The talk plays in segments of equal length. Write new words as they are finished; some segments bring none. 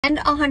spend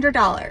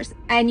 $100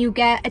 and you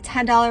get a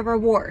 $10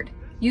 reward.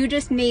 You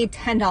just made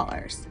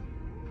 $10.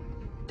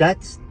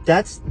 That's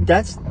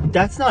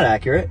not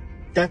accurate.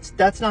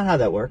 That's not how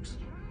that works.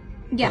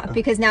 Yeah,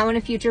 because now in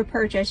a future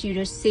purchase, you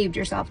just saved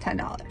yourself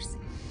 $10.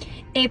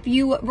 If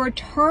you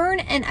return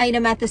an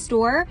item at the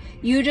store,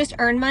 you just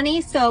earn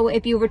money. So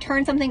if you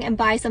return something and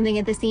buy something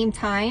at the same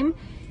time,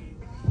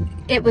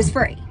 it was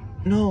free.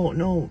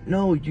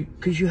 No,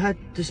 because you had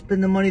to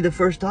spend the money the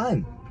first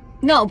time.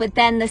 No, but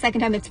then the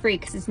second time it's free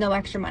because it's no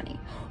extra money.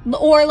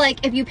 Or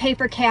like if you pay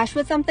for cash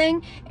with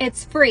something,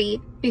 it's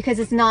free because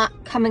it's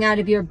not coming out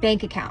of your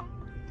bank account.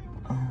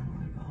 Oh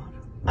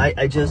my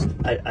God.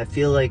 I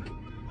feel like...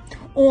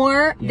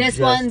 Or this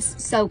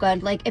one's so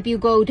good. Like if you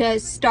go to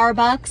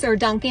Starbucks or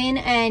Dunkin'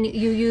 and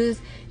you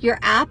use your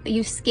app,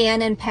 you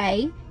scan and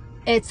pay,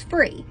 it's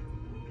free.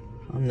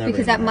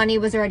 Because that money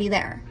was already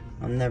there.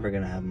 I'm never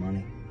gonna have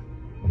money.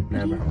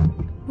 Never.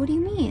 What do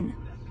you mean?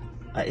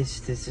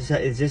 This is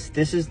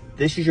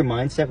your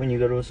mindset when you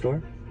go to a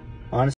store? Honestly.